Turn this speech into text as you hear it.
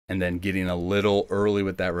and then getting a little early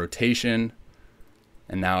with that rotation.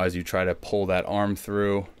 And now as you try to pull that arm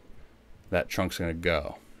through, that trunk's going to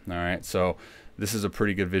go. All right, so this is a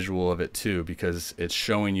pretty good visual of it too, because it's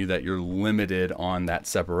showing you that you're limited on that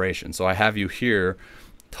separation. So I have you here,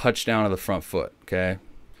 touchdown of the front foot, okay?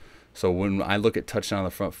 So when I look at touchdown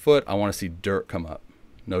of the front foot, I want to see dirt come up.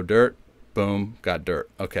 No dirt, boom, got dirt.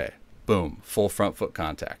 Okay, boom, full front foot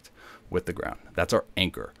contact with the ground. That's our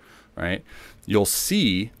anchor, right? You'll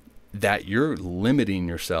see that you're limiting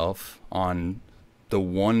yourself on the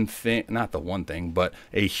one thing, not the one thing, but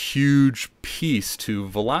a huge piece to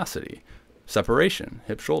velocity, separation,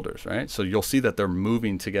 hip shoulders, right? So you'll see that they're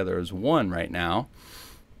moving together as one right now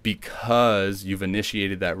because you've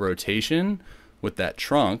initiated that rotation with that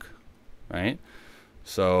trunk, right?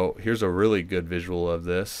 So here's a really good visual of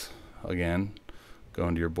this. Again,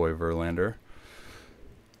 going to your boy Verlander.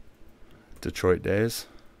 Detroit days.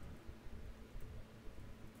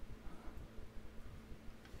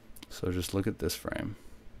 So just look at this frame.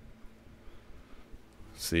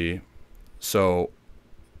 See, so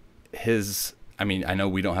I mean, I know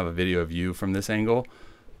we don't have a video of you from this angle,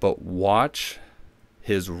 but watch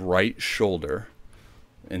his right shoulder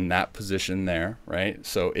in that position there, right?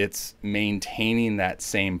 So it's maintaining that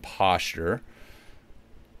same posture,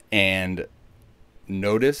 and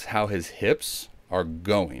notice how his hips are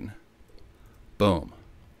going. Boom.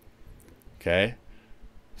 Okay.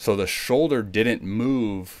 So the shoulder didn't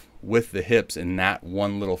move with the hips in that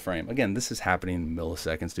one little frame. Again, this is happening in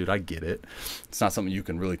milliseconds, dude. I get it. It's not something you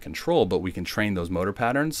can really control, but we can train those motor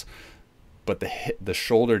patterns. But the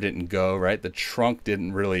shoulder didn't go, right? The trunk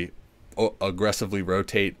didn't really aggressively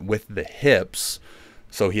rotate with the hips.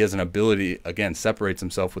 So he has an ability, again, separates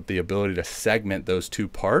himself with the ability to segment those two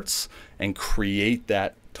parts and create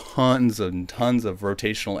that tons and tons of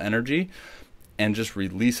rotational energy and just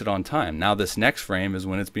release it on time. Now this next frame is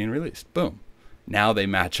when it's being released. Boom. Now they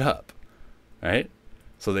match up, right?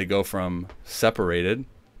 So they go from separated,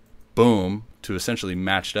 boom, to essentially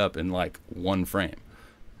matched up in like one frame.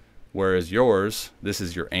 Whereas yours, this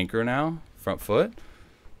is your anchor now, front foot.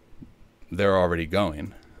 They're already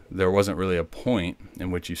going. There wasn't really a point in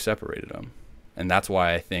which you separated them. And that's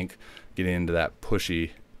why I think getting into that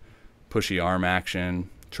pushy arm action,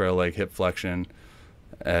 trail leg hip flexion,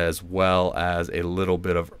 as well as a little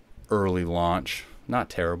bit of early launch, not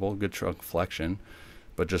terrible, good trunk flexion,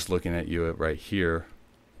 but just looking at you right here,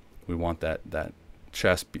 we want that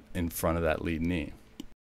chest in front of that lead knee.